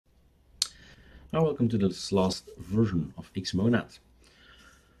Welcome to this last version of xmonad.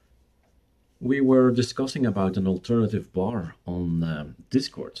 We were discussing about an alternative bar on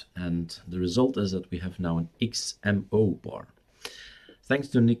Discord, and the result is that we have now an XMO bar. Thanks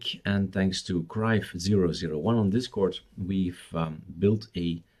to Nick and thanks to Crive001 on Discord, we've built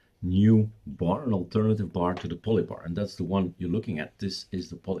a new bar, an alternative bar to the polybar, and that's the one you're looking at. This is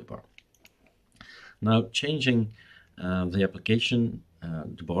the polybar. Now, changing the application,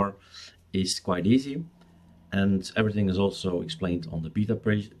 the bar, is quite easy, and everything is also explained on the beta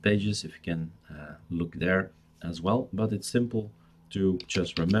pages, if you can look there as well. But it's simple to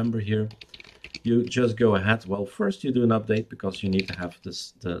just remember here. You just go ahead. Well, first you do an update because you need to have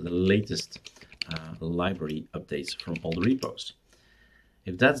the latest library updates from all the repos.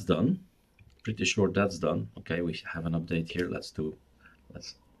 If that's done, pretty sure that's done. Okay, we have an update here. Let's do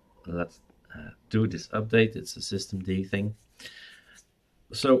this update. It's a systemd thing.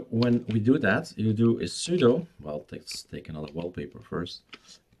 So when we do that, you do a sudo, well, let's take another wallpaper first.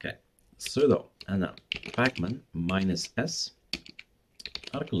 Okay, sudo, and now pacman -s,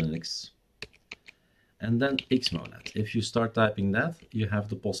 ArcoLinux, and then xmonad. If you start typing that, you have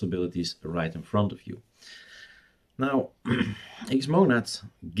the possibilities right in front of you. Now, xmonad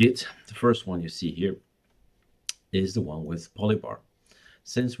git, the first one you see here, is the one with polybar.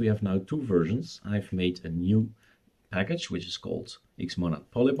 Since we have now two versions, I've made a new package which is called xmonad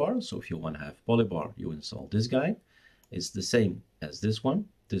polybar. So if you want to have polybar, you install this guy. It's the same as this one.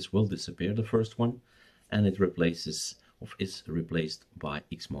 This will disappear, the first one, and it replaces or is replaced by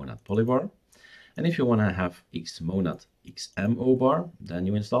xmonad polybar. And if you want to have xmonad xmo bar, then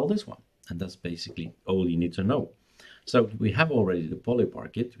you install this one, and that's basically all you need to know. So we have already the polybar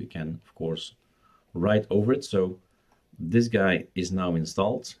kit. We can of course write over it. So this guy is now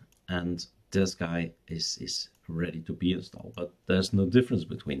installed, and this guy is ready to be installed, but there's no difference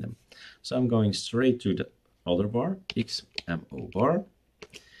between them. So I'm going straight to the other bar, xmo bar,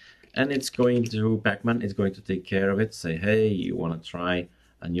 and it's going to pacman, it's going to take care of it, say, hey, you want to try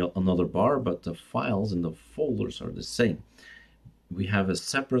another bar, but the files and the folders are the same. We have a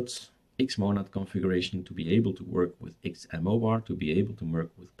separate xmonad configuration to be able to work with xmo bar, to be able to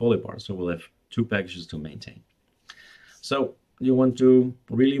work with polybar. So we'll have two packages to maintain. So you want to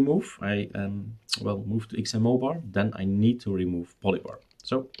really move, move to xmo bar, then I need to remove polybar.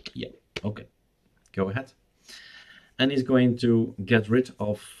 So yeah, okay, go ahead. And he's going to get rid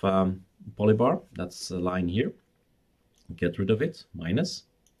of polybar, that's the line here, get rid of it, minus,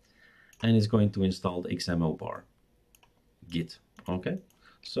 and he's going to install the xmo bar, git, okay.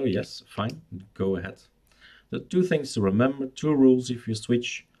 So yes, fine, go ahead. The two things to remember, two rules if you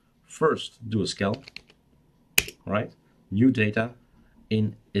switch. First, do a scal, right? New data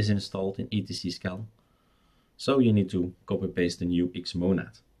is installed in etc scal. So you need to copy paste the new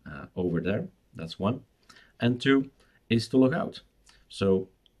xmonad over there. That's one. And two is to log out. So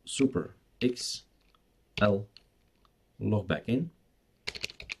super xl log back in,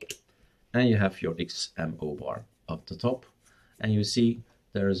 and you have your xmo bar up the top, and you see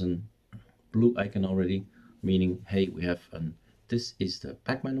there is a blue icon already, meaning hey, we have this is the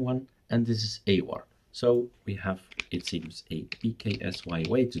pacman one and this is awar. So we have, it seems, a PKSY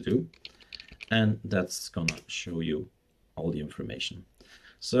way to do, and that's gonna show you all the information.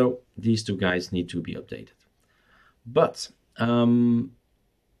 So these two guys need to be updated. But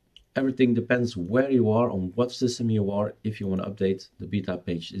everything depends where you are, on what system you are. If you want to update, the beta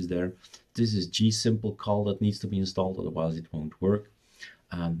page is there. This is gsimple call that needs to be installed, otherwise it won't work.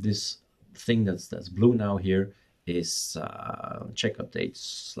 This thing that's blue now here is check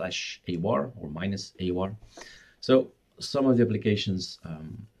updates /awar or -awar. So some of the applications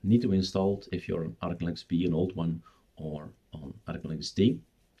need to be installed if you're on ArcoLinux B, an old one, or on ArcoLinux D.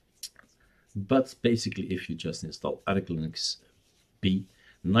 But basically, if you just install ArcoLinux B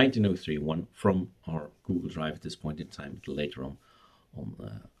 1903.1 from our Google Drive at this point in time, but later on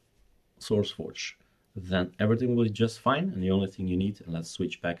SourceForge, then everything will be just fine. And the only thing you need, and let's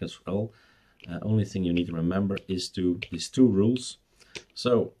switch back as well, only thing you need to remember is these two rules.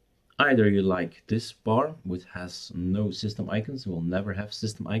 So either you like this bar, which has no system icons, will never have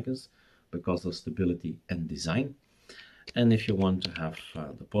system icons because of stability and design. And if you want to have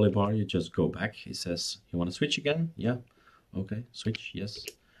the polybar, you just go back. It says, you want to switch again? Yeah. Okay, switch, yes.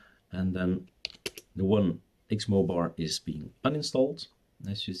 And then the one xmobar is being uninstalled,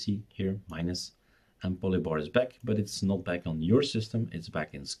 as you see here, minus, and polybar is back, but it's not back on your system, it's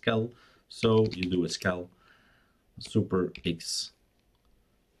back in scal. So you do a scal super x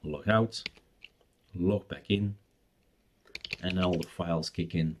log out, log back in, and all the files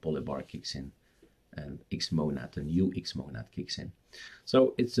kick in, polybar kicks in, and xmonad, the new xmonad kicks in.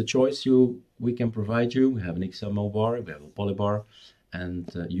 So it's a choice we can provide you. We have an xmobar, we have a polybar, and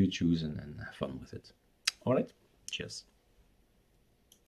you choose and have fun with it. All right, cheers.